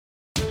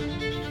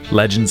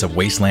Legends of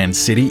Wasteland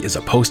City is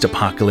a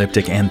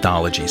post-apocalyptic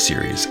anthology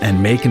series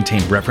and may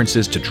contain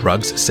references to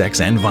drugs, sex,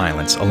 and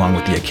violence, along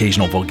with the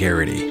occasional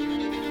vulgarity.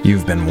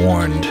 You've been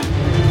warned.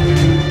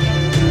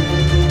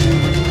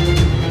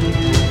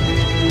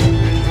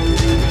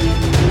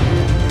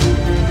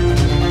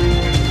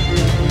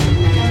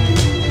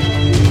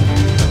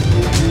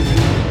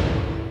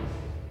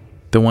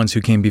 The Ones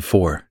Who Came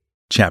Before,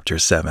 Chapter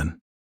 7.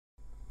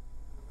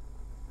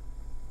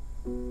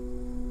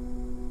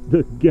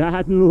 The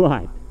guiding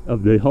light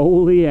of the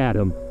holy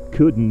atom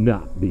could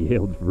not be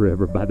held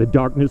forever by the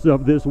darkness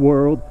of this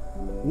world.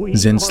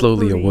 Zin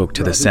slowly awoke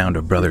to the sound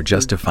of Brother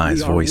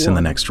Justify's voice in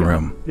the next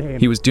room.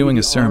 He was doing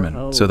a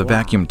sermon, so the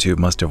vacuum tube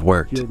must have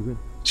worked.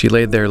 She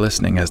laid there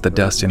listening as the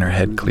dust in her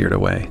head cleared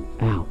away.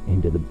 Out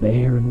into the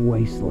barren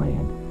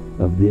wasteland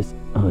of this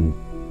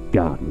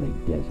ungodly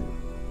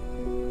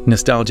desert.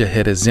 Nostalgia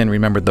hit as Zin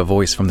remembered the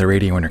voice from the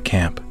radio in her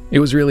camp.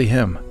 It was really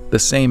him, the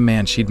same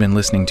man she'd been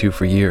listening to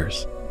for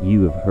years.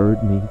 You have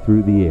heard me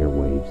through the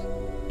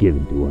airwaves,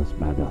 given to us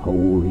by the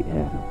holy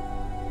atom,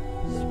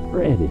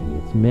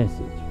 spreading its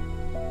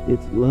message,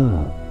 its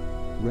love.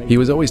 He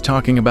was always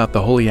talking about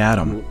the holy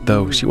atom,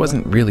 though she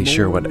wasn't really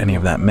sure what any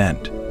of that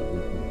meant.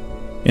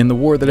 In the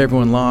war that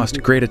everyone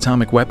lost, great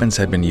atomic weapons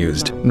had been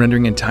used,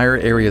 rendering entire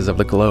areas of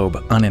the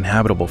globe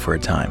uninhabitable for a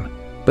time.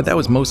 But that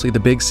was mostly the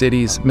big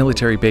cities,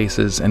 military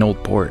bases, and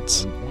old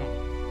ports.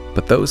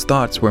 But those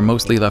thoughts were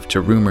mostly left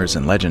to rumors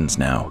and legends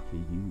now.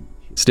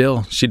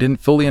 Still, she didn't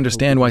fully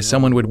understand why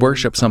someone would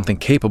worship something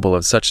capable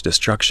of such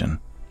destruction.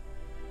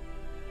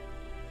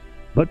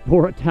 But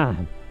for a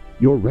time,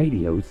 your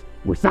radios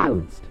were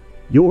silenced.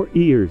 Your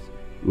ears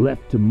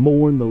left to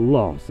mourn the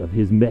loss of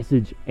his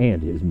message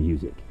and his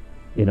music,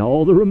 and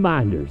all the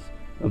reminders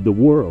of the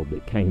world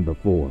that came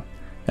before.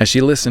 As she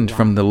listened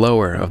from the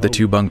lower of the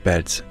two bunk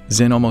beds,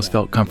 Zin almost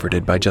felt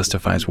comforted by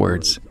Justify's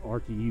words.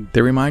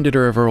 They reminded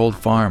her of her old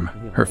farm,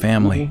 her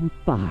family,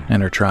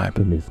 and her tribe.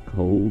 In this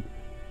cold,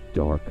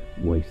 dark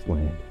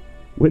wasteland.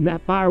 When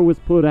that fire was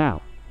put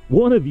out,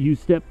 one of you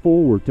stepped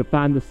forward to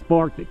find the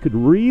spark that could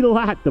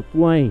relight the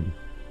flame.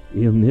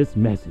 In this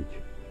message,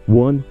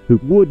 one who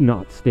would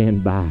not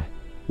stand by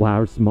while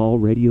our small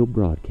radio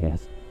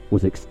broadcast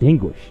was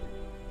extinguished.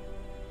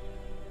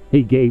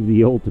 He gave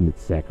the ultimate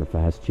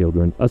sacrifice,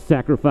 children, a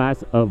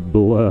sacrifice of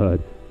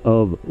blood,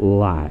 of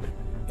life.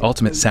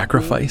 Ultimate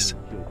sacrifice?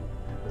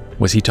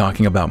 Was he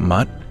talking about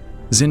Mutt?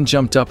 Zin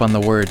jumped up on the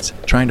words,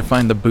 trying to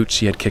find the boots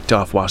she had kicked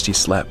off while she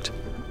slept.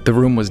 The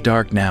room was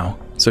dark now,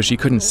 so she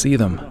couldn't see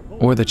them,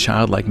 or the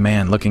childlike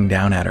man looking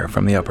down at her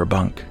from the upper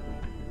bunk.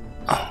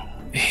 Oh,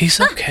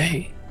 he's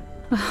okay.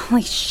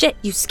 Holy shit,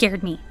 you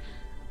scared me.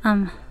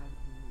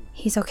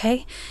 He's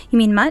okay? You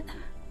mean Mutt?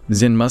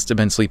 Zin must have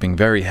been sleeping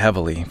very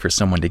heavily for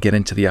someone to get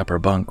into the upper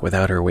bunk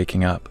without her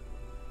waking up.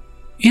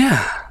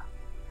 Yeah.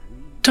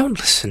 Don't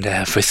listen to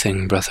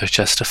everything Brother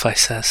Justify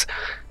says.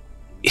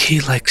 He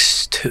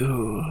likes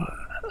to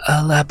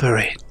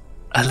elaborate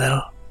a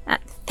little.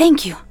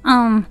 Thank you.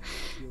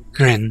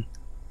 Grin.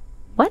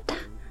 What?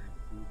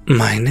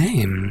 My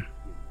name.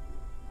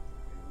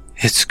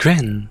 It's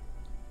Grin.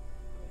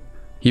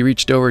 He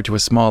reached over to a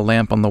small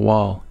lamp on the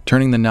wall,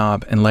 turning the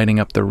knob and lighting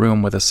up the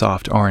room with a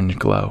soft orange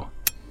glow.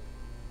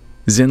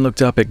 Zin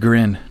looked up at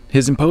Grin.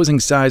 His imposing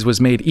size was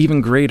made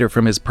even greater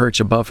from his perch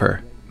above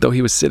her, though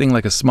he was sitting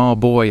like a small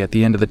boy at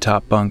the end of the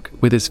top bunk,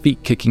 with his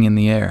feet kicking in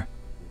the air,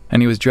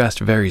 and he was dressed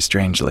very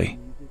strangely.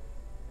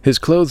 His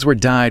clothes were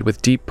dyed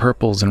with deep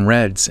purples and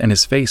reds, and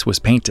his face was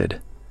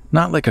painted,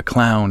 not like a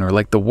clown or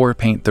like the war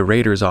paint the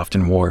raiders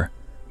often wore,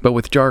 but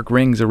with dark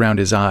rings around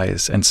his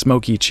eyes and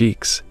smoky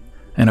cheeks,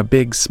 and a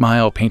big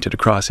smile painted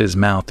across his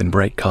mouth in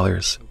bright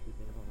colors.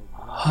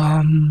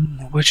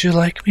 Would you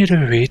like me to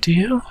read to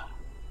you?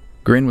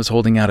 Grin was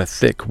holding out a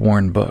thick,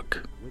 worn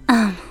book.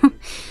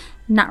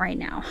 Not right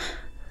now.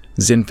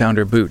 Zin found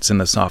her boots in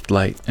the soft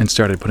light and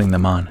started putting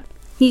them on.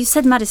 You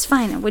said Mutt is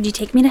fine. Would you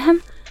take me to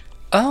him?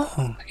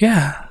 Oh,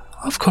 yeah,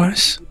 of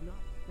course.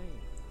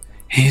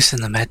 He's in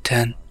the med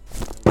tent.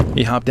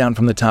 He hopped down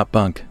from the top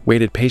bunk,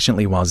 waited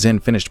patiently while Zin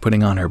finished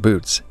putting on her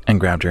boots, and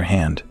grabbed her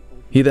hand.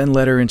 He then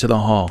led her into the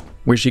hall,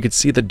 where she could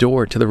see the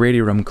door to the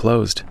radio room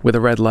closed, with a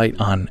red light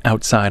on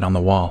outside on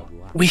the wall.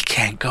 We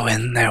can't go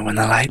in there when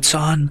the light's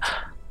on,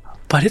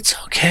 but it's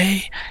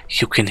okay.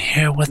 You can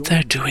hear what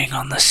they're doing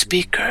on the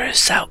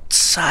speakers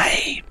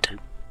outside.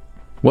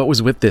 What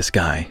was with this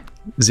guy?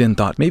 Zin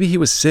thought maybe he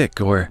was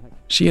sick, or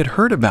she had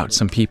heard about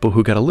some people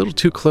who got a little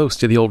too close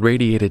to the old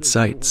radiated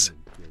sites.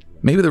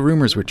 Maybe the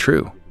rumors were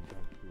true.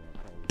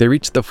 They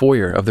reached the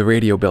foyer of the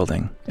radio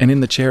building, and in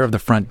the chair of the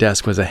front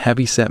desk was a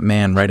heavy-set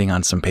man writing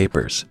on some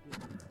papers.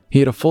 He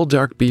had a full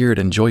dark beard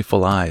and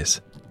joyful eyes.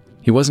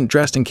 He wasn't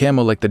dressed in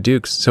camo like the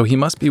Dukes, so he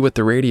must be with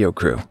the radio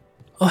crew.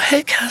 Oh,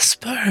 hey,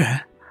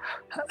 Casper.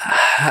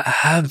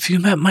 Have you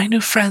met my new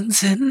friend,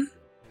 Zin?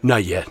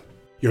 Not yet.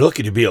 You're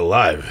lucky to be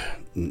alive.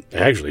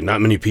 Actually,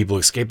 not many people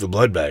escape the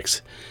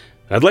bloodbags.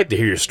 I'd like to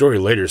hear your story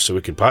later so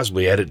we could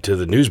possibly add it to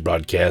the news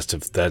broadcast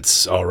if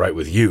that's all right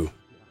with you.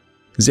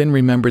 Zin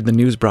remembered the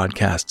news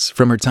broadcasts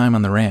from her time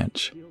on the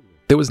ranch.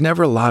 There was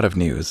never a lot of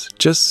news,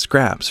 just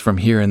scraps from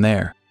here and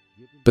there.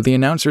 But the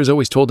announcers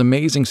always told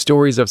amazing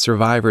stories of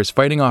survivors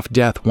fighting off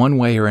death one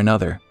way or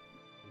another.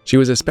 She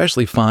was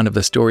especially fond of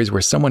the stories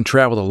where someone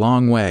traveled a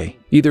long way,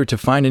 either to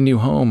find a new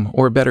home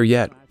or, better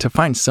yet, to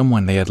find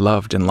someone they had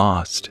loved and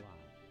lost.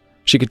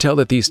 She could tell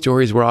that these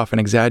stories were often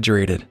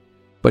exaggerated,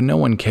 but no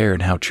one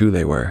cared how true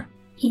they were.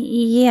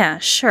 Yeah,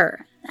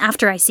 sure.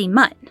 After I see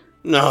Mutt.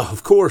 No,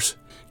 of course.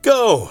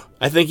 Go!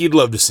 I think he'd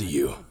love to see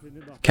you.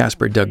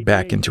 Casper dug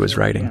back into his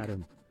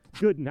writing.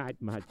 Good night,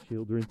 my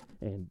children,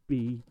 and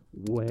be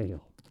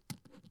well.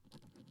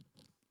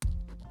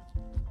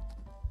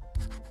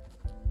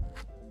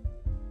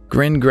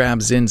 Grin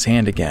grabbed Zin's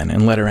hand again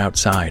and led her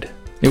outside.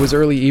 It was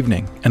early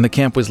evening, and the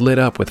camp was lit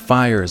up with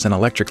fires and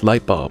electric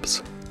light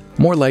bulbs.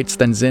 More lights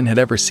than Zin had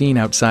ever seen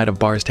outside of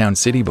Barstown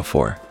City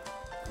before.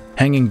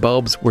 Hanging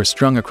bulbs were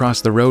strung across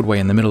the roadway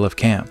in the middle of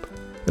camp,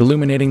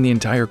 illuminating the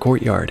entire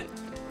courtyard,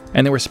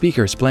 and there were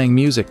speakers playing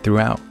music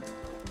throughout.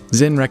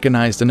 Zin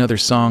recognized another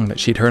song that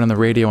she'd heard on the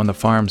radio on the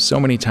farm so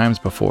many times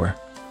before.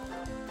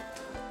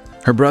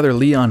 Her brother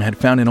Leon had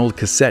found an old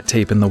cassette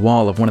tape in the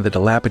wall of one of the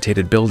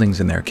dilapidated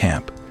buildings in their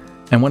camp,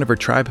 and one of her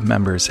tribe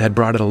members had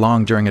brought it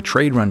along during a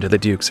trade run to the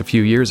Dukes a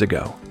few years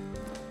ago.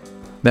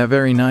 That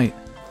very night,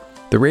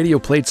 the radio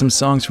played some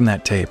songs from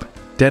that tape,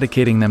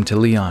 dedicating them to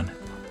Leon.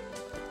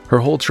 Her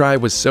whole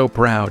tribe was so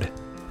proud,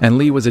 and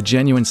Lee was a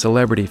genuine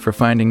celebrity for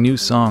finding new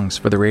songs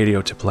for the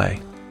radio to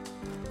play.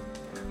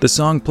 The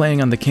song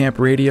playing on the camp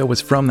radio was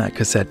from that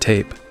cassette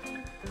tape,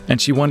 and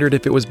she wondered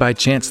if it was by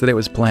chance that it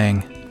was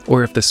playing,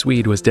 or if the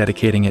Swede was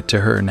dedicating it to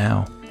her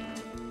now.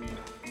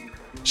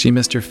 She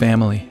missed her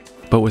family,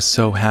 but was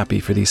so happy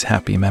for these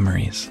happy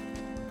memories.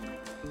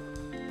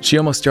 She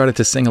almost started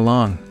to sing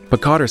along,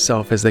 but caught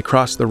herself as they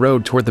crossed the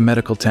road toward the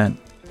medical tent.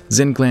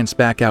 Zin glanced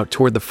back out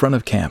toward the front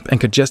of camp and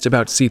could just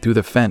about see through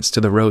the fence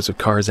to the rows of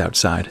cars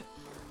outside.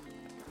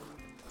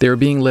 They were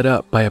being lit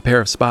up by a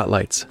pair of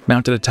spotlights,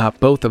 mounted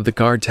atop both of the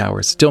guard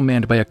towers, still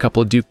manned by a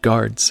couple of Duke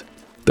guards,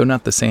 though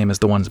not the same as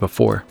the ones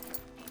before.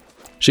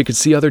 She could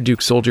see other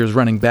Duke soldiers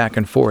running back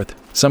and forth,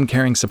 some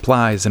carrying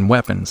supplies and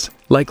weapons,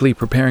 likely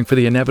preparing for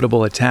the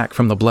inevitable attack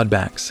from the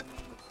bloodbacks.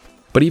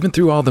 But even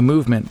through all the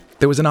movement,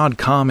 there was an odd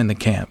calm in the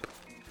camp.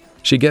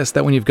 She guessed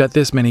that when you've got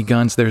this many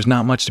guns, there's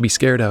not much to be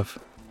scared of.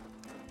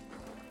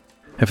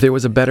 If there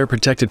was a better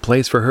protected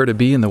place for her to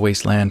be in the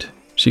Wasteland,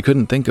 she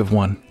couldn't think of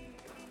one.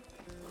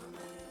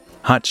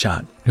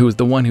 Hotshot, who was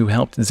the one who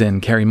helped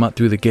Zin carry Mutt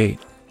through the gate,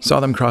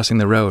 saw them crossing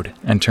the road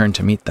and turned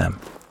to meet them.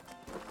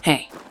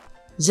 Hey,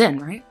 Zin,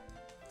 right?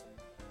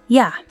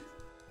 Yeah.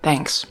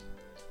 Thanks.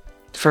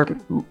 For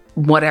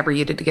whatever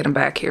you did to get him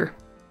back here.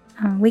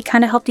 We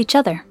kind of helped each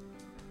other.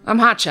 I'm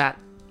Hotshot,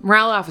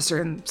 morale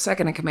officer and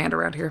second in command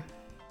around here.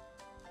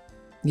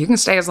 You can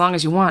stay as long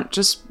as you want,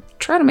 just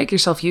try to make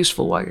yourself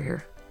useful while you're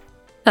here.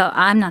 Oh,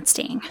 I'm not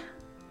staying.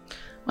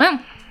 Well,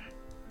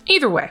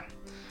 either way.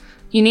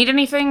 You need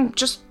anything,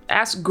 just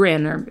ask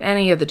Grin or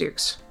any of the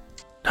Dukes.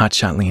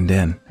 Hotshot leaned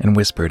in and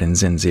whispered in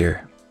Zin's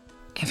ear.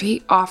 If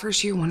he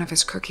offers you one of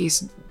his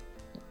cookies,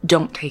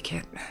 don't take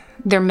it.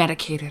 They're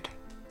medicated.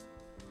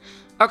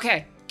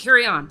 Okay,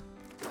 carry on.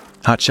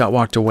 Hotshot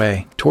walked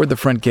away, toward the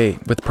front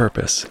gate with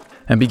purpose,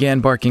 and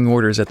began barking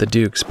orders at the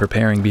Dukes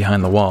preparing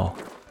behind the wall.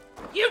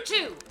 You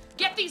two,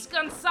 get these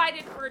guns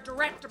sighted for a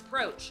direct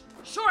approach.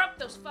 Shore up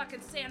those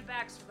fucking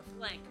sandbags for the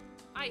flank.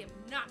 I am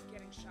not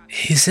getting shot.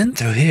 He's in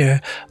through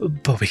here,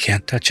 but we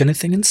can't touch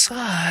anything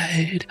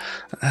inside.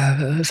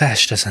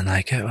 Vash doesn't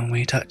like it when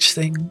we touch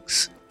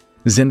things.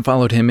 Zin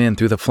followed him in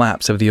through the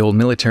flaps of the old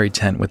military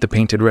tent with the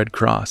painted red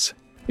cross.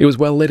 It was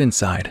well lit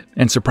inside,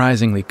 and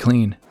surprisingly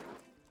clean.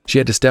 She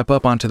had to step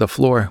up onto the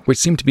floor, which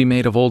seemed to be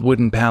made of old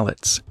wooden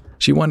pallets.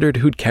 She wondered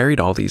who'd carried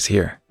all these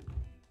here.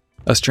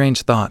 A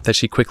strange thought that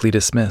she quickly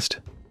dismissed.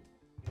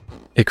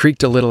 It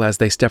creaked a little as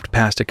they stepped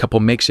past a couple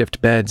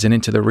makeshift beds and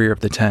into the rear of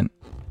the tent.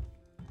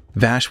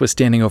 Vash was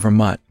standing over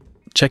Mutt,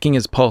 checking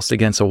his pulse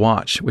against a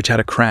watch which had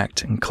a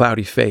cracked and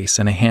cloudy face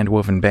and a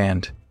hand-woven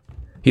band.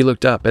 He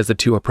looked up as the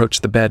two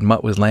approached the bed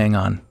Mutt was laying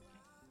on.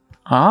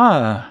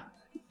 Ah,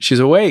 she's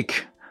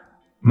awake.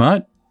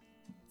 Mutt,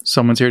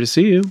 someone's here to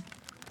see you.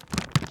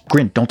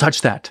 Grin, don't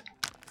touch that.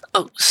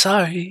 Oh,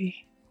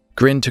 sorry.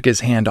 Grin took his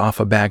hand off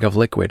a bag of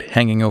liquid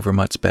hanging over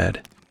Mutt's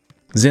bed.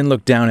 Zin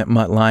looked down at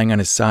Mutt lying on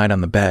his side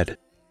on the bed.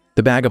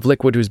 The bag of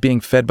liquid was being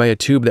fed by a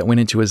tube that went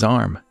into his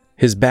arm.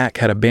 His back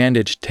had a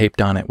bandage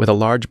taped on it with a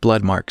large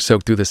blood mark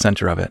soaked through the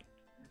center of it.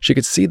 She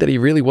could see that he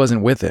really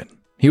wasn't with it.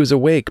 He was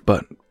awake,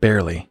 but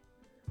barely.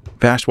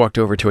 Vash walked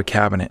over to a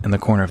cabinet in the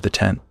corner of the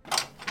tent.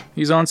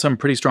 He's on some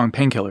pretty strong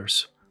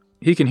painkillers.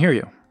 He can hear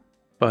you,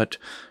 but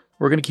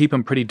we're going to keep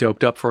him pretty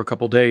doped up for a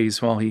couple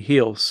days while he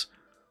heals.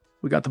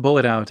 We got the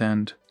bullet out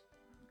and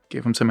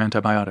gave him some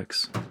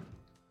antibiotics.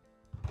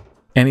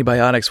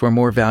 Antibiotics were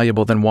more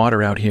valuable than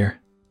water out here.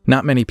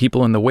 Not many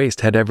people in the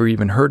Waste had ever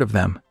even heard of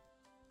them.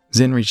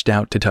 Zin reached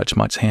out to touch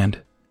Mutt's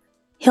hand.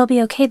 He'll be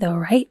okay though,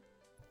 right?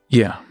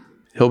 Yeah,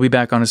 he'll be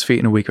back on his feet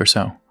in a week or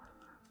so.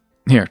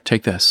 Here,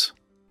 take this.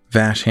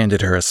 Vash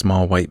handed her a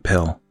small white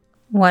pill.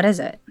 What is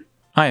it?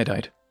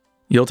 Iodide.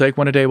 You'll take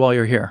one a day while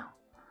you're here.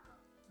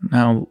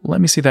 Now, let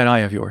me see that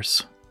eye of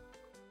yours.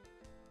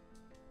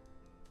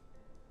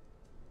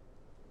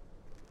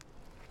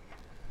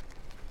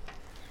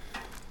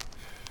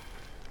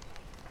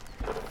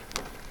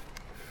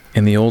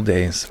 In the old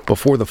days,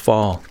 before the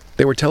fall,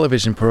 there were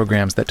television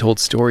programs that told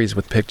stories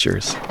with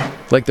pictures,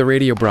 like the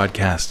radio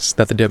broadcasts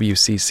that the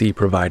WCC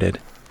provided.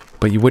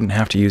 But you wouldn't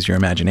have to use your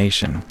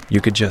imagination.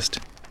 You could just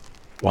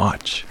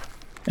watch,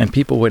 and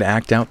people would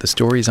act out the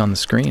stories on the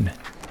screen.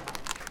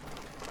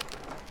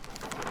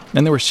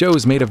 And there were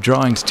shows made of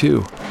drawings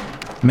too.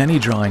 Many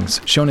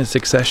drawings shown in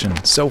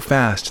succession so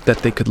fast that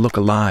they could look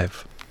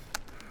alive.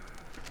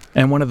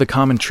 And one of the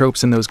common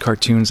tropes in those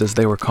cartoons, as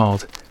they were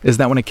called, is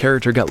that when a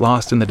character got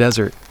lost in the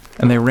desert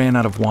and they ran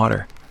out of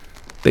water,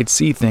 they'd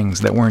see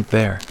things that weren't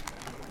there.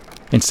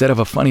 Instead of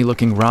a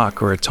funny-looking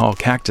rock or a tall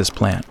cactus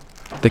plant,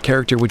 the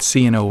character would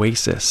see an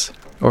oasis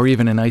or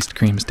even an ice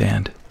cream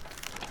stand.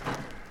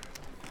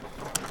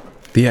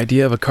 The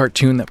idea of a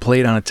cartoon that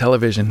played on a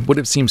television would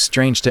have seemed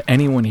strange to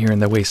anyone here in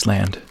the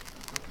Wasteland.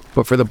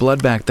 But for the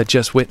bloodback that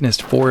just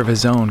witnessed 4 of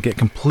his own get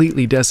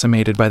completely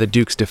decimated by the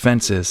Duke's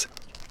defenses,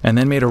 and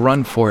then made a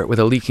run for it with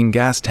a leaking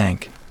gas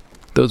tank,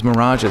 those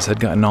mirages had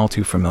gotten all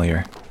too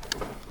familiar.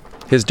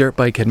 His dirt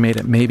bike had made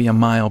it maybe a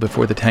mile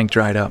before the tank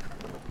dried up.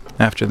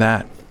 After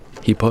that,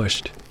 he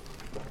pushed.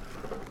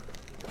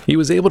 He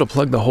was able to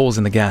plug the holes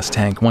in the gas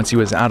tank once he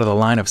was out of the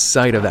line of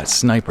sight of that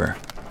sniper,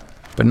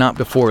 but not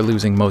before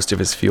losing most of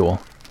his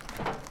fuel.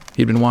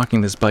 He'd been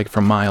walking this bike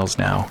for miles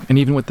now, and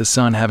even with the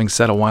sun having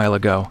set a while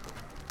ago,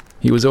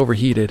 he was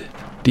overheated,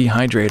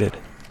 dehydrated,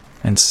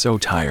 and so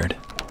tired.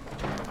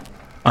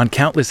 On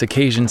countless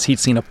occasions, he'd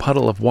seen a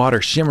puddle of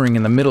water shimmering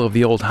in the middle of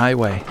the old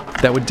highway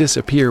that would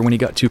disappear when he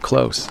got too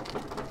close.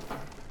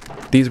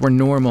 These were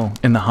normal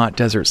in the hot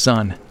desert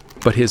sun,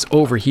 but his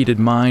overheated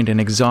mind and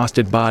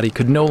exhausted body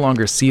could no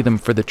longer see them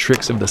for the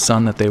tricks of the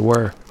sun that they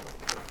were.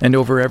 And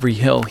over every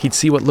hill, he'd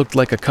see what looked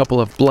like a couple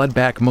of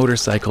bloodback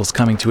motorcycles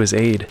coming to his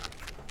aid.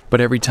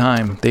 But every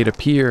time, they'd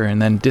appear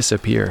and then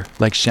disappear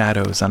like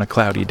shadows on a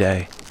cloudy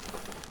day.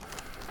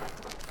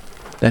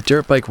 That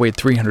dirt bike weighed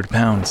 300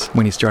 pounds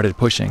when he started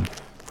pushing,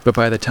 but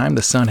by the time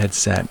the sun had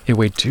set, it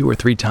weighed 2 or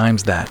 3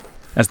 times that,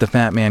 as the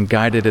fat man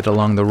guided it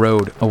along the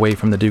road away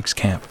from the Duke's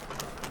camp.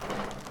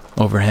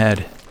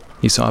 Overhead,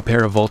 he saw a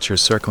pair of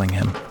vultures circling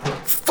him.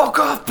 Fuck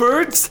off,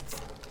 birds!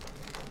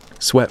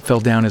 Sweat fell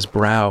down his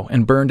brow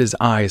and burned his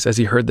eyes as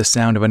he heard the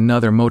sound of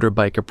another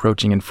motorbike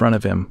approaching in front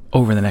of him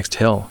over the next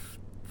hill.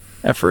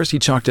 At first, he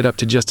chalked it up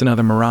to just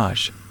another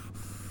mirage,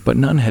 but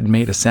none had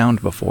made a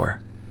sound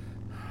before.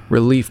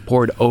 Relief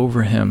poured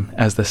over him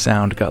as the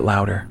sound got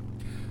louder.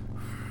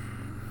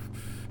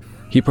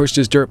 He pushed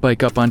his dirt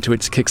bike up onto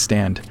its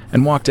kickstand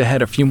and walked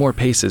ahead a few more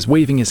paces,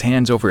 waving his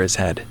hands over his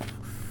head.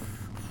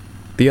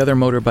 The other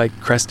motorbike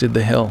crested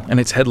the hill, and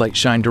its headlight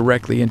shined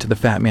directly into the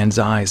fat man's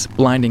eyes,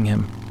 blinding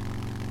him.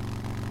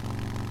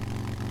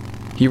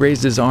 He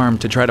raised his arm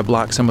to try to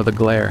block some of the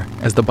glare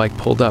as the bike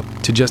pulled up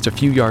to just a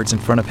few yards in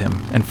front of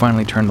him and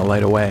finally turned the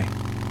light away.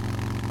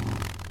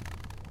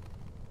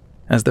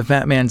 As the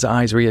fat man's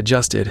eyes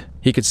readjusted,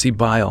 he could see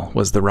Bile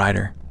was the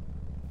rider.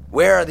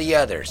 Where are the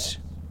others?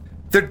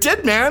 They're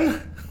dead,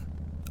 man!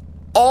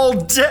 All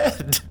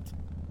dead!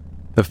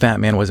 The fat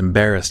man was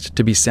embarrassed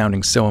to be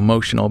sounding so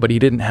emotional, but he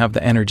didn't have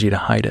the energy to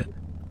hide it.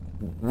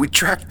 We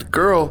tracked the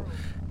girl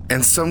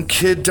and some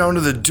kid down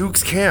to the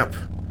Duke's camp.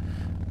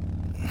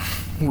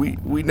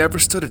 We never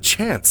stood a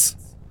chance.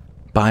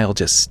 Bile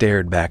just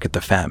stared back at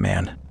the fat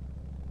man.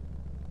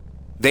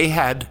 They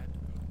had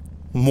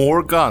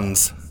more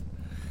guns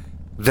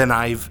than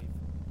I've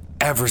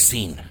ever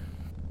seen.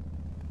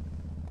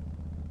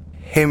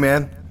 Hey,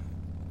 man,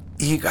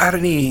 you got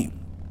any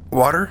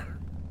water?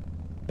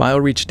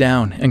 Bile reached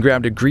down and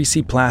grabbed a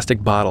greasy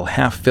plastic bottle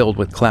half filled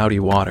with cloudy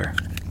water.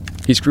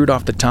 He screwed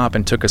off the top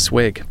and took a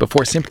swig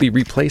before simply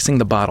replacing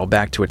the bottle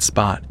back to its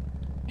spot.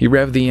 He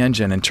revved the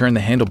engine and turned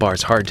the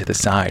handlebars hard to the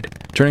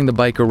side, turning the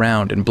bike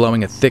around and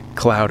blowing a thick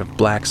cloud of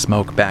black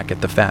smoke back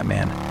at the fat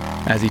man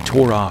as he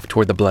tore off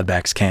toward the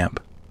Bloodback's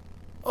camp.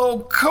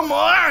 Oh, come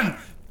on!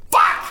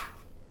 Fuck!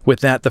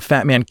 With that, the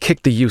fat man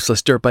kicked the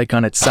useless dirt bike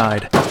on its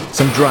side,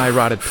 some dry,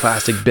 rotted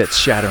plastic bits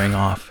shattering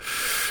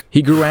off.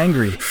 He grew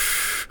angry,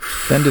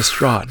 then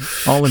distraught,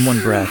 all in one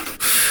breath.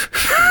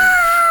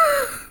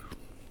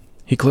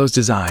 He closed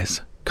his eyes,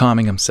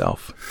 calming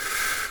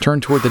himself,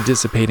 turned toward the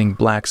dissipating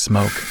black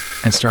smoke,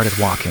 and started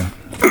walking.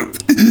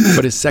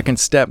 But his second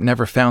step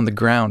never found the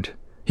ground.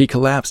 He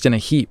collapsed in a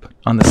heap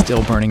on the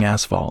still burning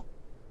asphalt.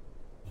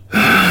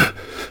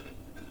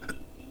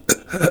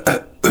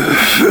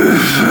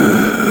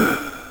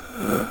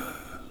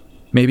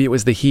 Maybe it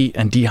was the heat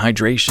and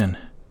dehydration.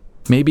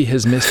 Maybe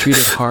his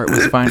mistreated heart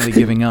was finally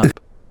giving up.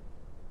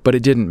 But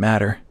it didn't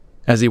matter,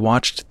 as he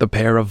watched the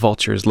pair of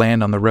vultures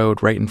land on the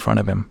road right in front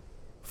of him.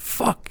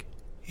 Fuck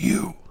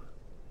you.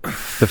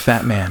 The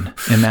fat man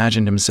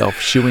imagined himself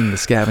shooing the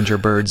scavenger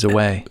birds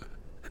away,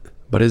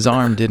 but his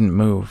arm didn't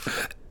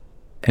move.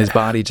 His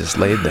body just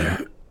laid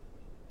there,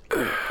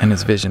 and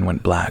his vision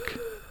went black.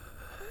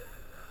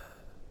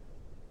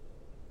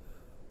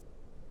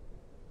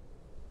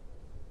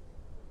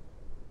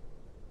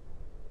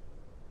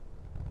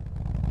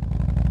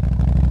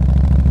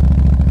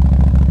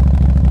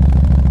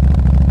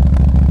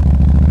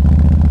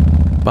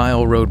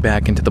 Bile rode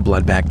back into the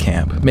Bloodback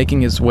camp,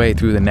 making his way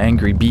through an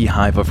angry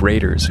beehive of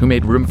raiders who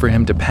made room for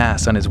him to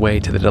pass on his way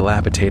to the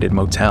dilapidated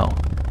motel.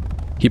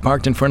 He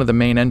parked in front of the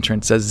main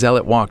entrance as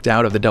Zealot walked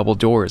out of the double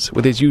doors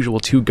with his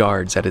usual 2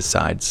 guards at his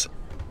sides.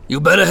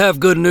 You better have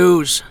good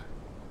news.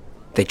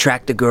 They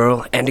tracked the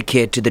girl and a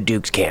kid to the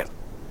Duke's camp.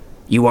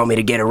 You want me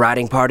to get a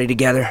riding party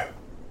together?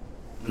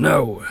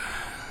 No,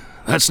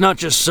 that's not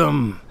just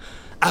some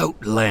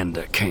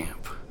outlander camp.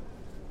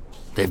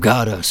 They've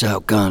got us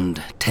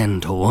outgunned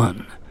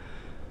 10-1,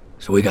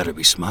 so we gotta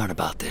be smart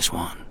about this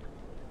one.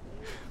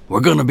 We're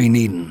gonna be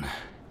needing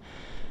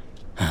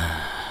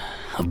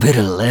a bit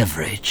of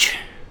leverage.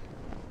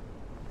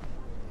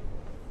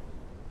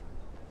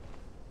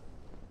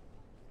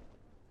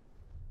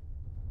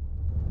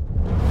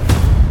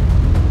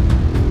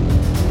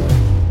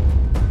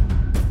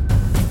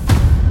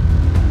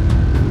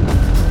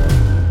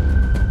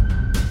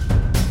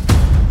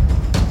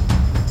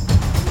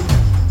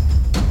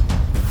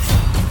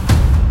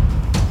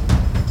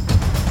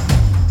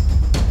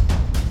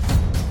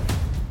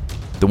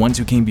 The Ones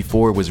Who Came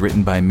Before was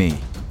written by me,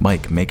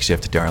 Mike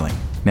Makeshift Darling,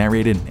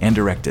 narrated and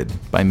directed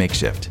by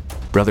Makeshift.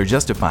 Brother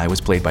Justify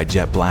was played by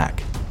Jet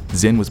Black.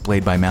 Zin was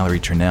played by Mallory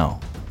Turnell.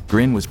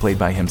 Grin was played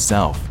by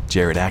himself,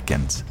 Jared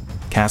Atkins.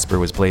 Casper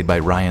was played by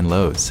Ryan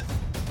Lowe's.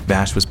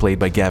 Vash was played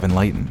by Gavin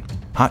Lighton.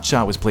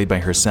 Hotshot was played by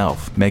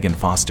herself, Megan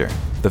Foster.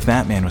 The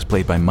Fat Man was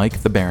played by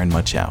Mike the Baron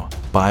Muchow.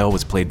 Bile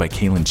was played by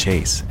Kaylin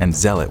Chase, and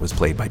Zealot was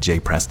played by Jay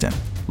Preston.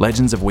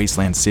 Legends of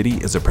Wasteland City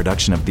is a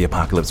production of The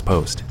Apocalypse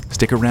Post.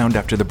 Stick around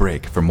after the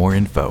break for more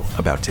info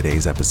about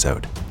today's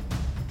episode.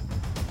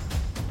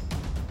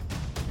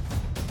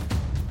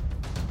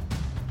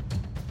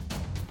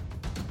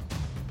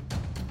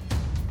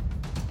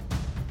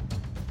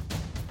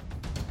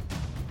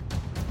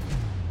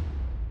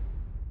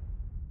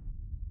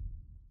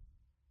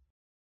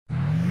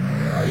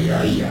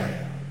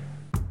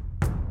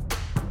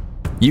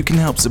 You can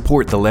help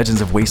support the Legends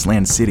of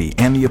Wasteland City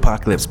and The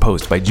Apocalypse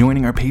Post by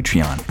joining our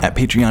Patreon at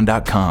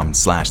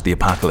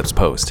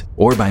patreon.com/theapocalypsepost,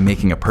 or by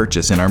making a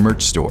purchase in our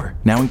merch store,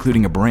 now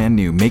including a brand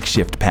new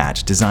makeshift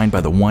patch designed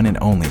by the one and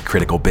only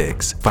Critical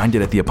Biggs. Find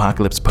it at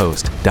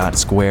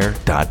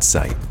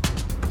theapocalypsepost.square.site.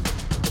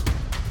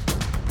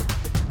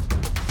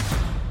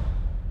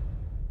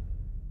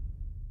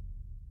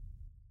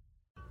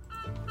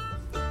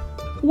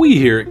 We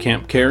here at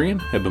Camp Carrion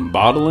have been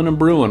bottling and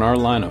brewing our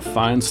line of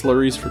fine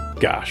slurries for,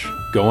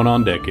 going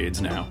on decades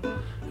now.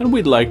 And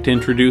we'd like to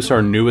introduce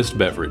our newest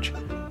beverage,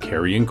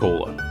 Carrion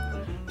Cola.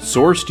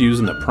 Sourced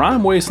using the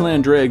prime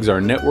wasteland dregs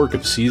our network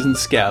of seasoned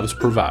scavs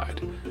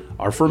provide.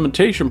 Our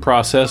fermentation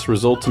process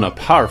results in a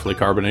powerfully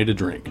carbonated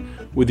drink,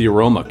 with the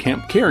aroma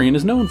Camp Carrion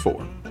is known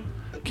for.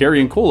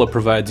 Carrion Cola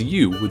provides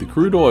you with the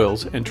crude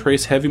oils and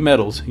trace heavy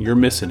metals you're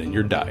missing in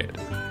your diet.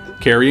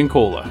 Carrion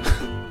Cola.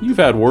 You've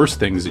had worse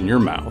things in your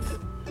mouth.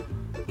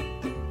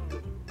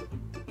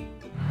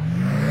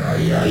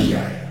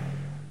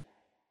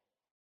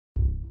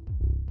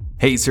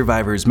 Hey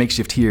survivors,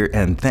 Makeshift here,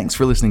 and thanks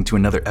for listening to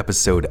another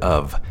episode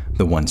of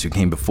The Ones Who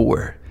Came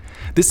Before.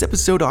 This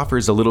episode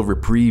offers a little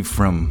reprieve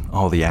from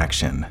all the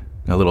action,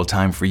 a little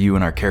time for you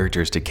and our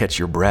characters to catch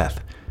your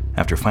breath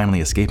after finally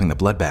escaping the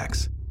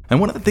Bloodbacks. And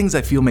one of the things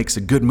I feel makes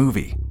a good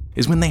movie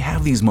is when they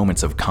have these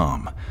moments of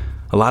calm.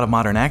 A lot of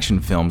modern action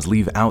films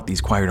leave out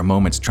these quieter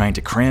moments, trying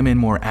to cram in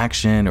more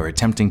action or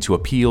attempting to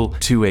appeal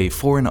to a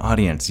foreign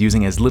audience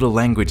using as little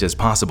language as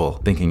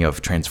possible, thinking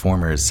of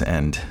Transformers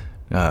and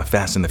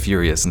Fast and the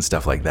Furious and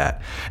stuff like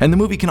that. And the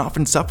movie can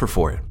often suffer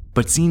for it.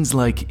 But scenes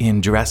like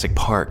in Jurassic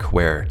Park,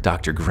 where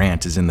Dr.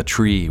 Grant is in the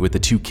tree with the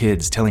 2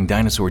 kids telling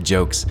dinosaur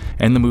jokes,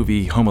 and the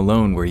movie Home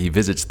Alone, where he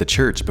visits the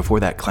church before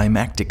that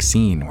climactic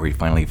scene where he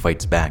finally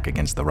fights back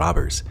against the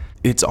robbers.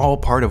 It's all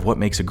part of what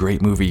makes a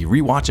great movie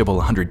rewatchable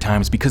 100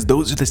 times, because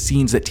those are the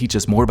scenes that teach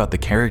us more about the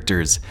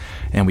characters,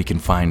 and we can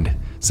find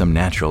some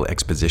natural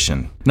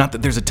exposition. Not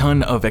that there's a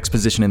ton of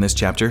exposition in this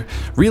chapter.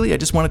 Really, I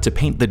just wanted to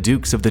paint the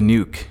Dukes of the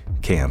Nuke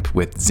camp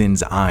with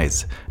Zin's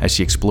eyes as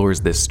she explores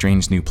this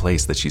strange new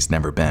place that she's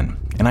never been.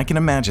 And I can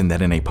imagine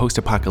that in a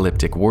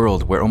post-apocalyptic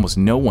world where almost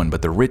no one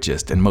but the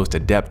richest and most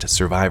adept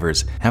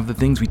survivors have the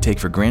things we take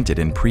for granted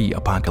in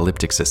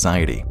pre-apocalyptic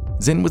society,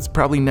 Zin was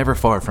probably never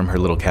far from her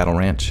little cattle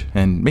ranch,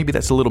 and maybe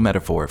that's a little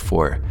metaphor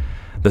for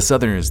the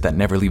southerners that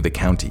never leave the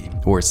county,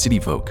 or city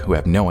folk who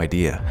have no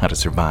idea how to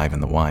survive in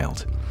the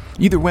wild.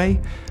 Either way,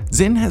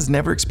 Zin has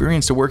never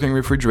experienced a working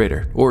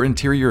refrigerator or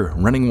interior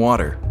running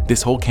water.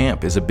 This whole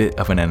camp is a bit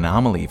of an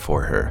anomaly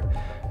for her,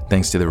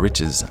 thanks to the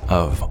riches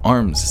of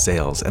arms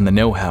sales and the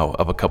know-how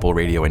of a couple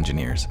radio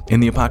engineers. In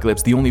the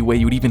apocalypse, the only way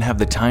you would even have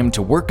the time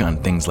to work on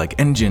things like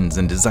engines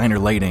and designer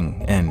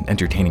lighting and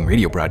entertaining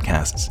radio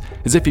broadcasts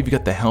is if you've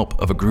got the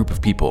help of a group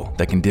of people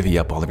that can divvy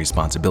up all the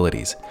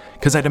responsibilities.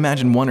 Because I'd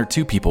imagine 1 or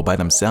 2 people by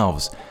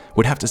themselves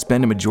would have to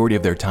spend a majority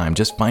of their time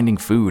just finding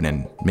food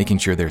and making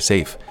sure they're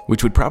safe,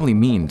 which would probably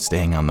mean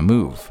staying on the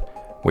move,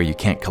 where you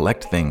can't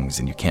collect things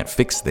and you can't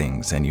fix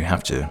things and you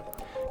have to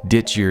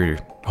ditch your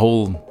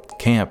whole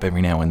camp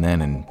every now and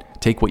then and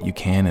take what you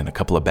can in a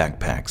couple of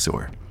backpacks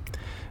or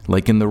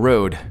like in the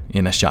road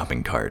in a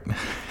shopping cart.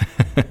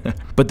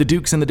 But the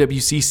Dukes and the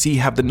WCC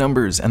have the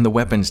numbers and the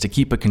weapons to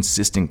keep a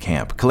consistent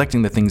camp,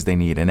 collecting the things they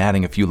need and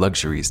adding a few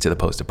luxuries to the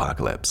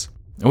post-apocalypse.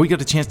 And we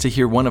got a chance to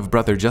hear one of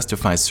Brother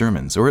Justify's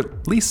sermons, or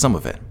at least some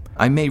of it.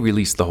 I may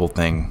release the whole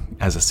thing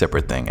as a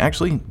separate thing.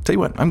 Actually, tell you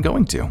what, I'm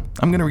going to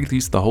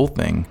release the whole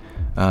thing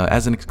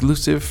as an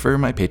exclusive for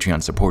my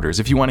Patreon supporters.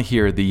 If you want to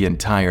hear the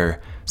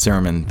entire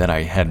sermon that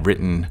I had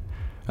written,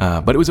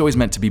 but it was always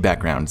meant to be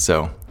background,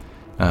 so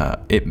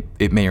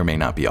it may or may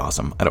not be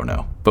awesome. I don't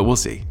know, but we'll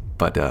see.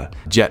 But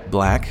Jet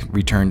Black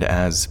returned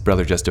as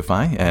Brother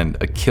Justify and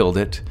killed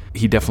it.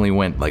 He definitely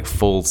went like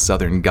full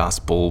Southern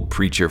gospel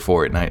preacher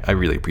for it, and I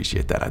really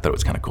appreciate that. I thought it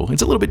was kind of cool.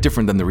 It's a little bit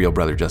different than the real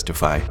Brother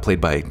Justify,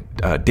 played by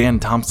Dan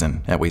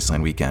Thompson at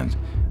Wasteland Weekend,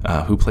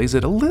 who plays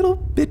it a little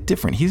bit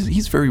different.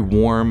 He's very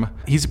warm.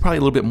 He's probably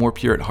a little bit more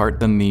pure at heart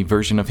than the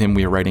version of him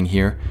we are writing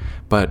here.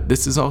 But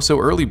this is also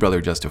early Brother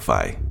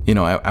Justify.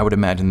 I would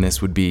imagine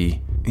this would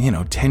be,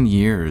 10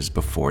 years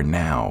before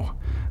now.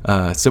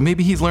 So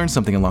maybe he's learned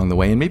something along the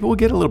way, and maybe we'll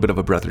get a little bit of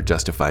a Brother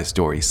Justify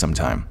story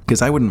sometime,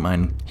 because I wouldn't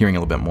mind hearing a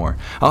little bit more.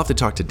 I'll have to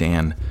talk to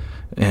Dan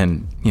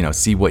and,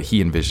 see what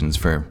he envisions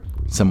for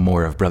some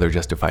more of Brother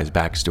Justify's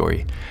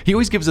backstory. He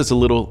always gives us a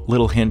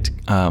little hint.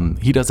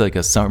 He does like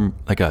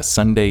a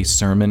Sunday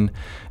sermon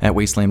at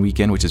Wasteland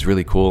Weekend, which is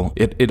really cool.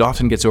 It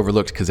often gets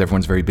overlooked because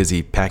everyone's very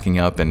busy packing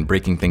up and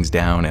breaking things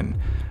down and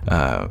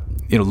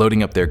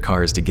loading up their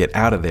cars to get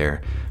out of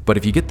there. But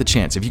if you get the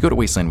chance, if you go to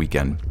Wasteland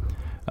Weekend,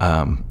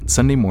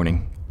 Sunday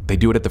morning, they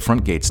do it at the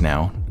front gates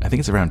now. I think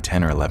it's around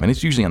 10 or 11.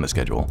 It's usually on the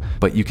schedule.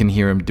 But you can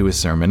hear him do a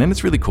sermon, and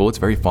it's really cool. It's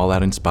very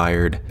Fallout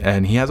inspired.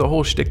 And he has a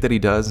whole shtick that he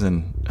does,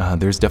 and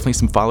there's definitely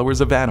some followers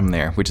of Adam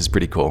there, which is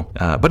pretty cool.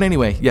 But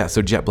anyway, yeah,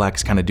 so Jet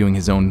Black's kind of doing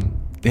his own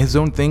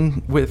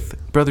thing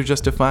with Brother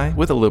Justify,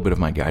 with a little bit of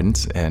my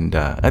guidance, and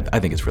I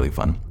think it's really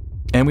fun.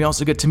 And we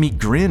also get to meet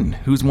Grin,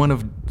 who's one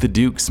of the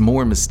Duke's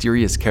more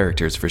mysterious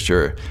characters for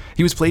sure.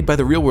 He was played by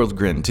the real-world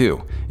Grin,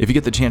 too. If you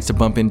get the chance to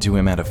bump into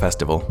him at a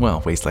festival,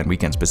 well, Wasteland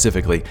Weekend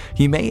specifically,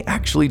 he may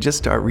actually just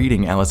start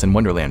reading Alice in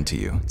Wonderland to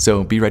you,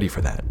 so be ready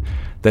for that.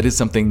 That is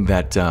something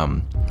that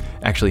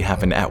actually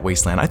happened at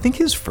Wasteland. I think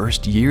his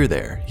first year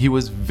there, he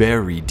was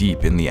very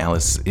deep in the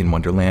Alice in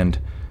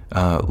Wonderland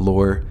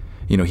lore.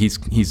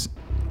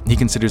 He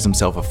considers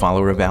himself a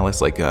follower of Alice,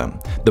 like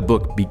the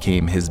book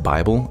became his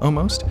Bible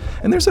almost.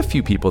 And there's a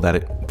few people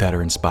that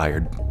are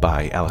inspired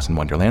by Alice in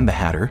Wonderland. The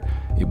Hatter,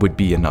 it would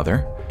be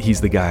another. He's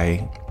the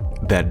guy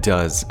that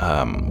does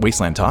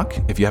Wasteland Talk.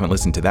 If you haven't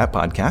listened to that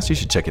podcast, you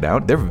should check it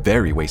out. They're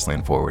very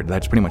Wasteland forward.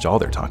 That's pretty much all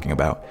they're talking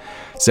about.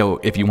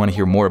 So if you want to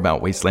hear more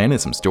about Wasteland and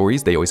some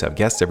stories, they always have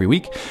guests every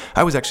week.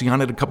 I was actually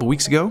on it a couple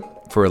weeks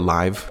ago for a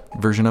live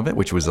version of it,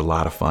 which was a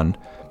lot of fun.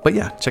 But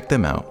yeah, check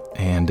them out.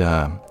 And,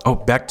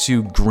 back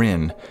to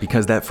Grin,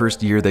 because that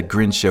first year that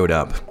Grin showed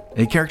up,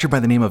 a character by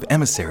the name of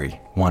Emissary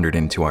wandered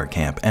into our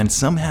camp, and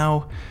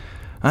somehow,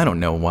 I don't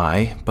know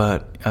why,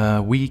 but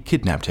we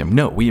kidnapped him.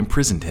 No, we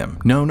imprisoned him.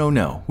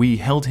 No. We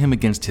held him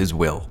against his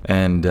will.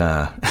 And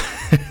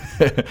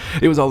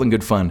it was all in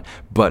good fun,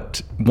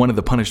 but one of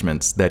the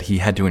punishments that he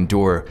had to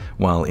endure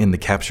while in the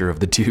capture of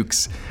the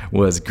Dukes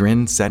was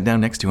Grin sat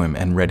down next to him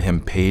and read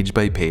him page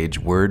by page,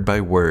 word by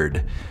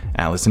word,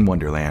 Alice in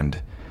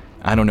Wonderland.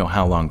 I don't know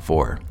how long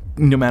for.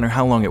 No matter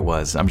how long it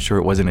was, I'm sure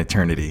it was an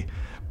eternity.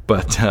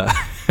 But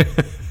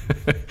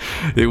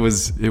it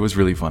was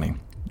really funny.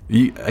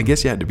 I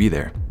guess you had to be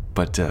there.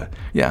 But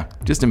yeah,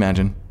 just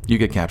imagine you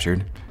get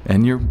captured,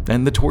 and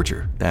the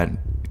torture that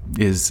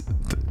is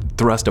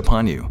thrust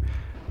upon you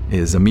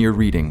is a mere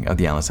reading of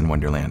the Alice in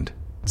Wonderland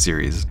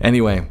series.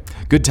 Anyway,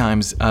 good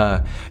times.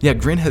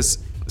 Grin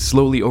has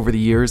slowly over the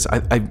years.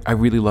 I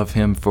really love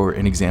him for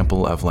an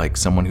example of like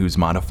someone who's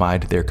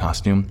modified their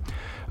costume.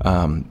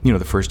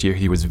 The first year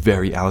he was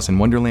very Alice in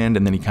Wonderland,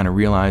 and then he kind of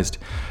realized,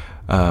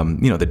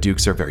 the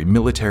Dukes are very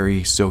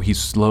military, so he's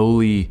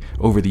slowly,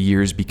 over the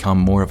years, become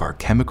more of our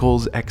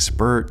chemicals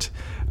expert.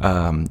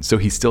 So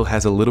he still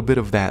has a little bit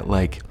of that,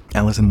 like,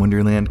 Alice in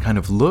Wonderland kind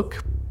of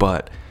look,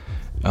 but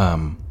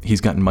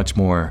he's gotten much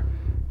more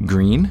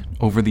green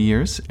over the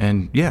years.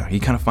 And yeah, he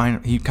kind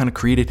of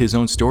created his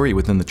own story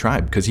within the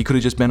tribe, because he could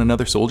have just been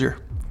another soldier,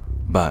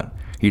 but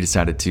he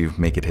decided to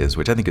make it his,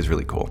 which I think is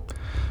really cool.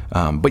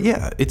 But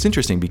yeah, it's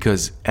interesting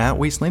because at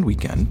Wasteland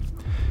Weekend,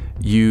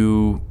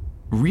 you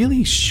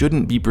really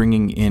shouldn't be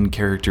bringing in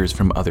characters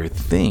from other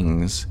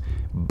things,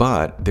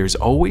 but there's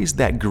always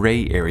that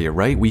gray area,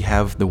 right? We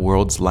have the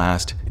world's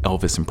last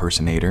Elvis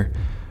impersonator.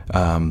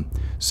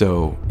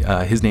 So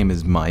his name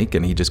is Mike,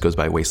 and he just goes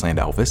by Wasteland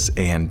Elvis,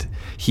 and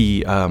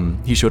he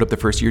showed up the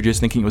first year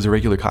just thinking it was a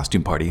regular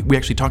costume party. We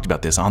actually talked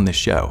about this on this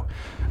show.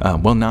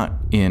 Well, not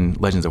in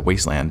Legends of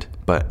Wasteland,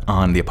 but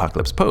on the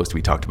Apocalypse Post,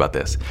 we talked about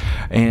this.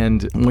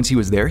 And once he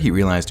was there, he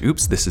realized,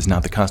 oops, this is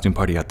not the costume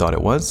party I thought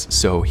it was.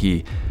 So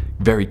he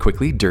very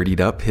quickly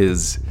dirtied up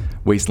his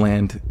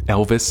Wasteland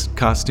Elvis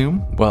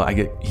costume. Well,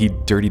 he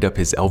dirtied up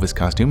his Elvis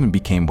costume and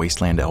became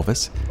Wasteland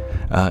Elvis.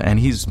 And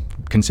he's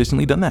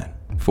consistently done that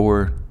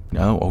for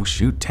oh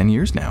shoot, 10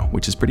 years now,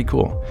 which is pretty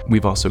cool.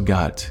 We've also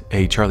got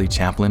a Charlie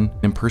Chaplin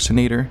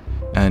impersonator,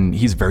 and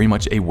he's very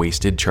much a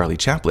wasted Charlie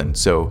Chaplin.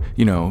 So,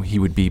 he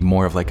would be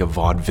more of like a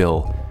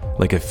vaudeville,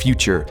 like a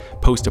future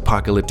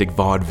post-apocalyptic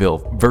vaudeville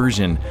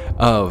version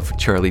of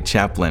Charlie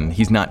Chaplin.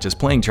 He's not just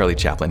playing Charlie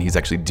Chaplin, he's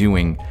actually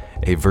doing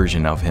a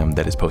version of him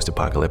that is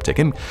post-apocalyptic.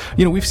 And,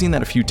 we've seen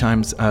that a few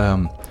times.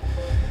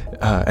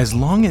 As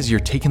long as you're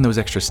taking those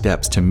extra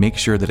steps to make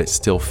sure that it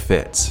still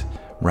fits,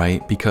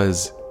 right?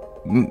 Because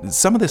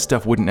some of this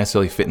stuff wouldn't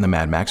necessarily fit in the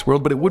Mad Max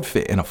world, but it would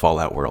fit in a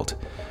Fallout world.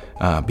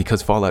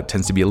 Because Fallout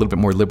tends to be a little bit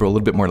more liberal, a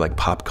little bit more like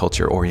pop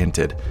culture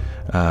oriented.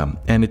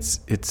 And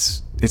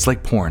it's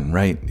like porn,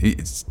 right?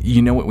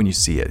 You know it when you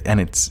see it.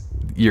 And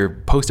your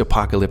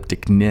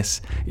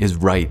post-apocalypticness is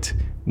right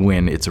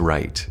when it's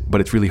right, but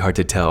it's really hard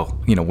to tell,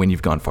 when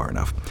you've gone far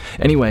enough.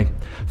 Anyway,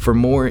 for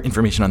more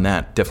information on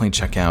that, definitely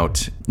check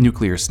out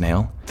Nuclear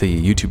Snail,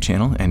 the YouTube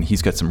channel, and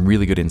he's got some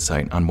really good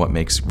insight on what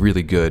makes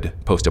really good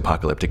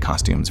post-apocalyptic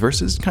costumes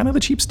versus kind of the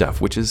cheap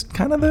stuff, which is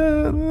kind of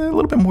a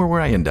little bit more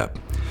where I end up.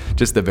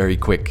 Just the very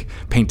quick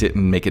paint it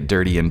and make it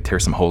dirty and tear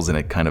some holes in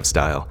it kind of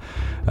style.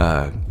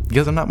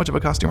 Because I'm not much of a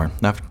costumer.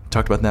 I've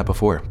talked about that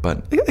before,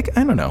 but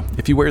I don't know.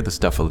 If you wear the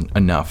stuff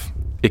enough,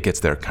 it gets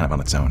there kind of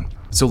on its own.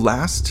 So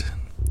last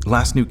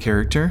new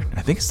character,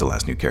 I think it's the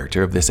last new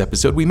character of this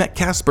episode, we met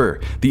Casper,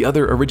 the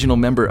other original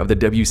member of the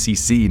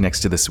WCC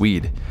next to the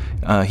Swede.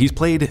 He's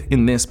played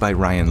in this by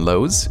Ryan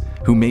Lowe's,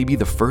 who may be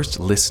the first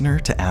listener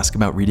to ask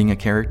about reading a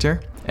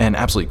character, and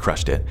absolutely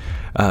crushed it.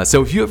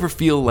 So if you ever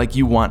feel like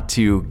you want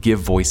to give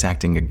voice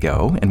acting a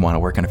go and want to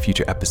work on a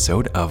future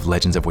episode of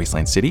Legends of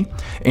Wasteland City,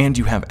 and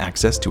you have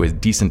access to a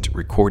decent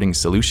recording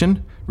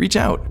solution, reach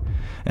out.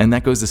 And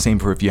that goes the same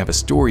for if you have a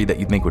story that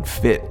you think would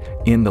fit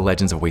in the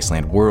Legends of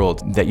Wasteland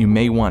world that you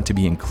may want to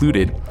be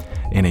included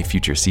in a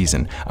future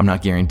season. I'm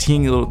not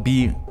guaranteeing it'll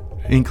be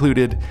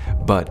included,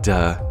 but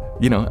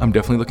I'm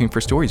definitely looking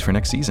for stories for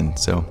next season.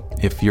 So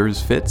if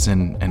yours fits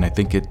and I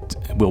think it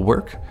will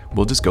work,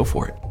 we'll just go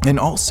for it. And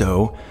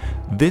also,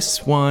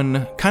 this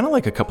one, kind of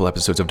like a couple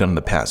episodes I've done in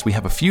the past, we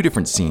have a few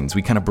different scenes.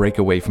 We kind of break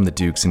away from the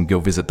Dukes and go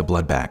visit the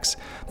Bloodbacks.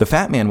 The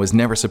Fat Man was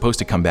never supposed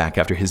to come back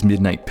after his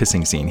midnight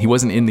pissing scene. He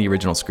wasn't in the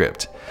original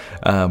script.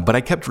 But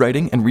I kept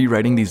writing and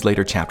rewriting these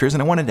later chapters,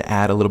 and I wanted to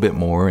add a little bit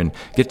more and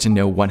get to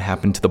know what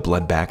happened to the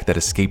Bloodback that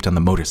escaped on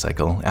the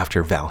motorcycle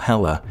after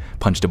Valhalla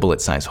punched a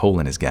bullet-sized hole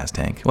in his gas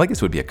tank. Well, I guess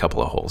it would be a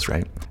couple of holes,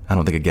 right? I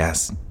don't think a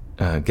gas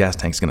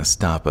tank's going to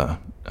stop a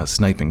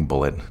sniping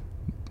bullet.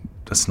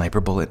 A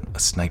sniper bullet? A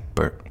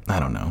sniper? I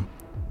don't know.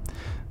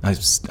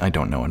 I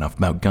don't know enough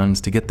about guns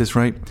to get this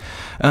right.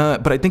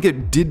 But I think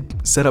it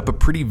did set up a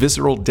pretty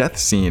visceral death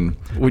scene,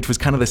 which was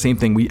kind of the same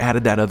thing. We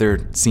added that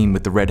other scene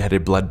with the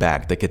red-headed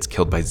bloodback that gets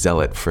killed by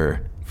Zealot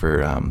for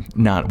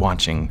not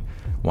watching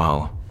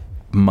while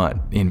Mutt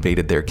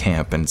invaded their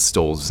camp and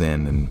stole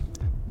Zin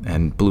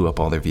and blew up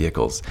all their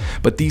vehicles.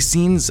 But these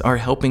scenes are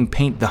helping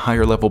paint the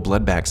higher-level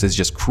bloodbacks as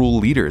just cruel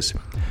leaders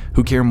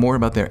who care more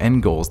about their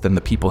end goals than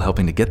the people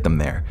helping to get them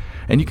there.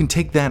 And you can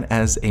take that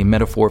as a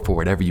metaphor for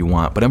whatever you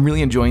want, but I'm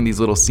really enjoying these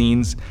little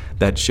scenes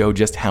that show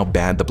just how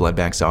bad the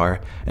bloodbacks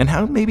are and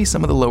how maybe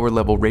some of the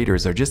lower-level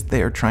raiders are just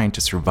there trying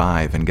to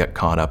survive and get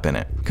caught up in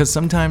it. Because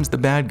sometimes the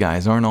bad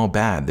guys aren't all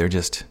bad. They're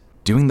just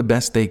doing the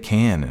best they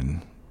can,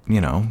 and,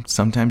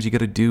 sometimes you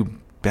gotta do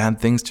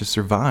bad things to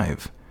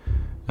survive.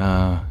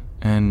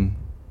 And,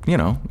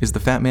 is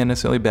the Fat Man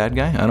necessarily a bad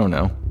guy? I don't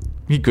know.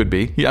 He could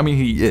be.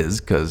 He is,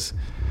 because,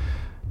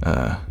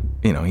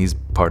 he's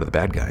part of the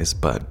bad guys,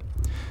 but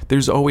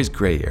there's always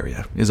gray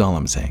area, is all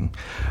I'm saying.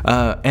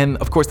 And,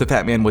 of course, the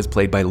Fat Man was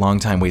played by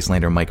longtime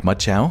Wastelander Mike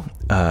Mutchow,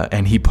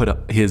 and he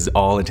put his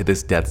all into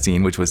this death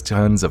scene, which was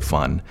tons of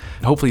fun.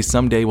 Hopefully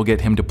someday we'll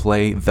get him to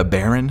play the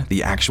Baron,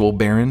 the actual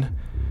Baron,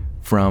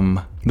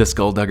 from the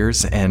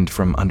Skullduggers and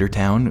from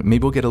Undertown.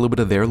 Maybe we'll get a little bit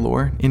of their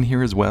lore in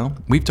here as well.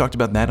 We've talked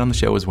about that on the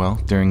show as well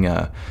during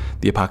the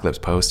Apocalypse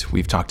Post.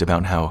 We've talked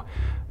about how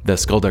the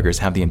Skullduggers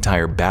have the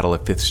entire Battle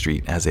of 5th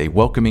Street as a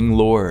welcoming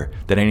lore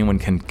that anyone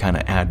can kind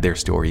of add their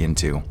story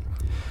into.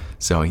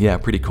 So yeah,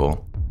 pretty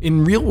cool.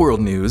 In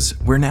real-world news,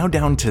 we're now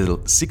down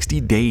to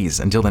 60 days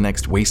until the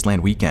next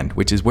Wasteland weekend,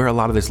 which is where a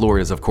lot of this lore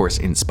is, of course,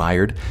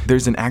 inspired.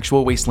 There's an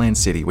actual Wasteland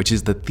City, which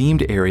is the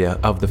themed area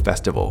of the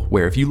festival,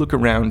 where if you look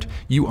around,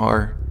 you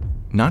are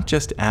not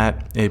just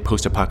at a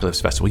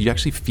post-apocalypse festival, you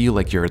actually feel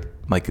like you're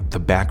like a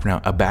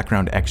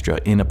background extra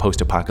in a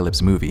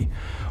post-apocalypse movie.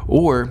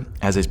 Or,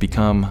 as it's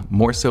become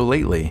more so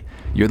lately,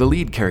 you're the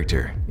lead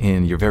character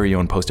in your very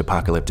own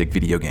post-apocalyptic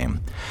video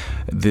game.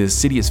 The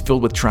city is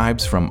filled with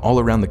tribes from all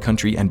around the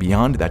country and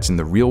beyond. That's in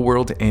the real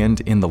world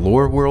and in the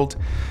lore world.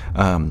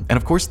 And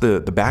of course, the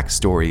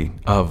backstory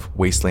of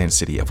Wasteland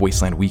City, of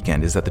Wasteland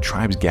Weekend, is that the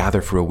tribes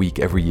gather for a week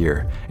every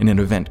year in an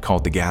event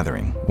called The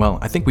Gathering. Well,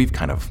 I think we've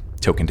kind of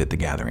tokened it The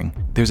Gathering.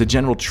 There's a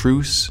general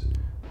truce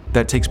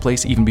that takes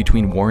place even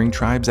between warring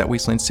tribes at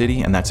Wasteland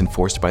City, and that's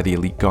enforced by the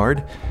Elite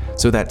Guard,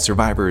 so that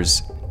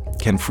survivors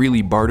can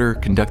freely barter,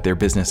 conduct their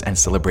business, and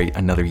celebrate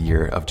another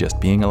year of just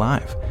being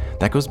alive.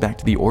 That goes back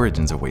to the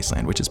origins of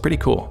Wasteland, which is pretty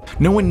cool.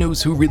 No one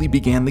knows who really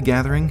began the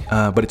gathering,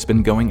 but it's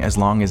been going as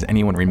long as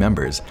anyone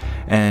remembers.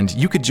 And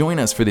you could join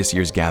us for this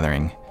year's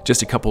gathering,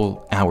 just a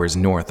couple hours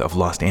north of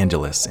Los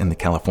Angeles in the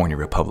California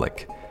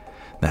Republic.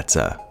 That's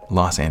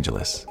Los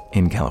Angeles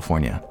in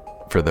California,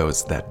 for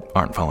those that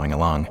aren't following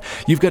along.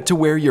 You've got to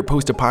wear your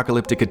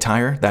post-apocalyptic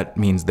attire. That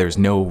means there's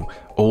no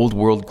old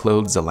world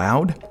clothes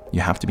allowed. You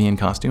have to be in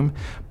costume,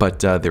 but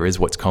there is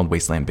what's called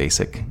Wasteland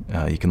Basic.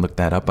 You can look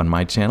that up on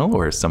my channel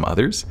or some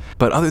others.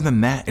 But other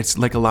than that, it's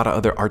like a lot of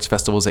other arts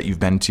festivals that you've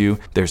been to.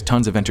 There's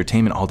tons of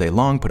entertainment all day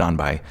long,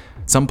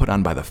 some put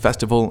on by the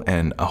festival,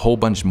 and a whole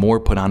bunch more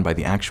put on by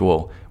the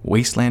actual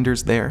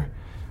Wastelanders there.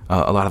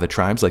 A lot of the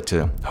tribes like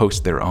to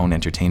host their own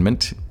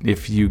entertainment,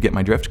 if you get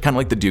my drift. Kind of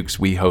like the Dukes,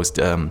 we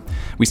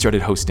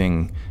started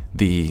hosting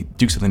the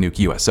Dukes of the Nuke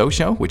USO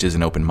show, which is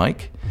an open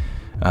mic.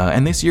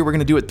 And this year we're going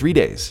to do it 3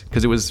 days,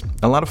 because it was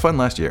a lot of fun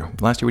last year.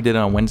 Last year we did it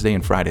on Wednesday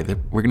and Friday.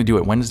 We're going to do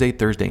it Wednesday,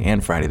 Thursday,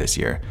 and Friday this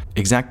year.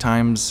 Exact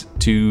times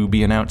to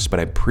be announced, but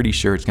I'm pretty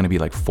sure it's going to be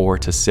like 4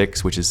 to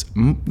 6, which is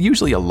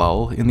usually a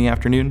lull in the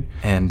afternoon.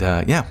 And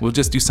we'll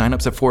just do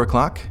signups at 4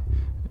 o'clock.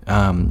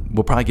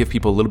 We'll probably give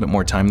people a little bit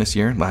more time this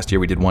year. Last year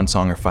we did 1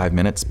 song or 5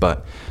 minutes,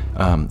 but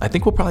I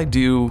think we'll probably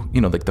do,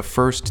 like the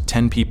first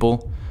 10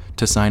 people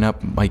to sign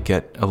up might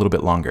get a little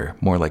bit longer,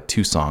 more like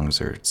 2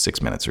 songs or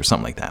 6 minutes or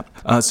something like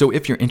that. So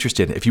if you're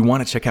interested, if you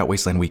want to check out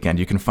Wasteland Weekend,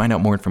 you can find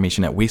out more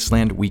information at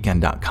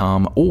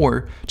wastelandweekend.com,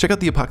 or check out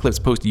the Apocalypse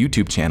Post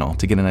YouTube channel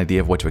to get an idea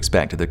of what to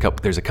expect.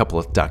 There's a couple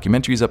of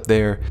documentaries up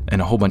there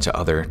and a whole bunch of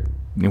other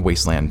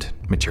Wasteland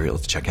material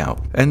to check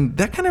out. And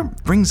that kind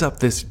of brings up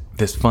this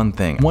fun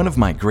thing. One of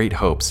my great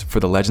hopes for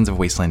the Legends of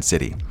Wasteland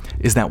City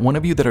is that one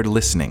of you that are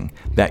listening,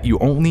 that you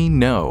only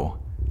know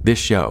this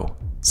show.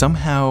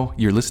 Somehow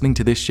you're listening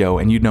to this show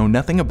and you know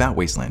nothing about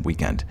Wasteland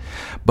Weekend.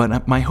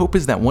 But my hope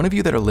is that one of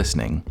you that are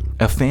listening,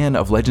 a fan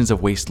of Legends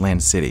of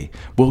Wasteland City,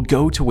 will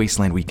go to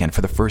Wasteland Weekend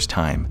for the first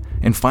time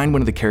and find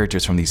one of the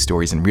characters from these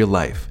stories in real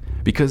life.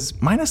 Because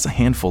minus a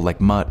handful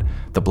like Mutt,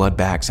 the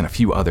Bloodbacks, and a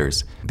few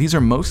others, these are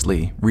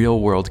mostly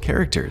real-world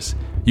characters.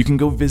 You can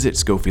go visit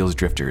Schofield's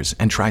Drifters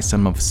and try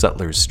some of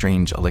Sutler's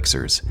strange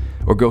elixirs,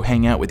 or go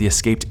hang out with the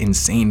escaped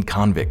insane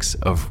convicts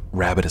of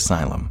Rabbit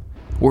Asylum.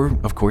 Or,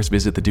 of course,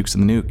 visit the Dukes of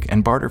the Nuke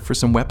and barter for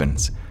some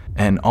weapons.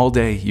 And all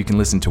day, you can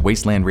listen to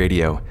Wasteland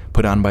Radio,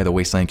 put on by the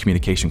Wasteland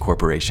Communication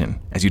Corporation,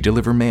 as you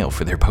deliver mail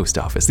for their post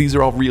office. These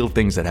are all real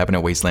things that happen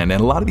at Wasteland,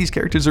 and a lot of these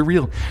characters are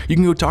real. You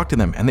can go talk to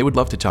them, and they would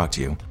love to talk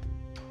to you.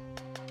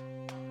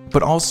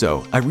 But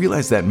also, I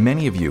realize that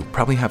many of you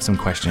probably have some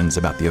questions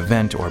about the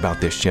event or about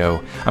this show.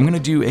 I'm going to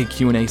do a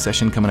Q&A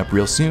session coming up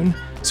real soon,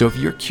 so if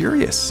you're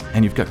curious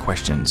and you've got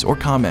questions or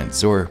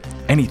comments or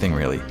anything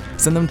really,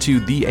 send them to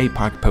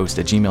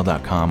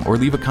theapocpost@gmail.com or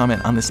leave a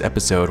comment on this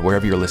episode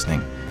wherever you're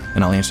listening,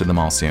 and I'll answer them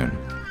all soon.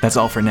 That's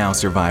all for now,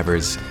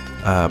 survivors.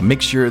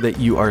 Make sure that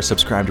you are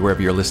subscribed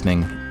wherever you're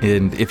listening,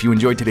 and if you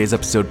enjoyed today's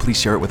episode, please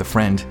share it with a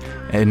friend,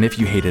 and if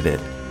you hated it,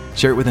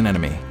 share it with an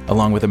enemy,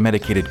 along with a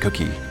medicated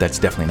cookie that's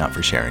definitely not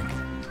for sharing.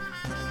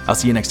 I'll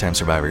see you next time,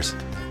 survivors.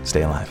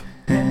 Stay alive.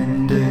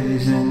 End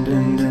days, end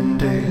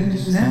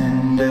days,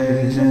 end days.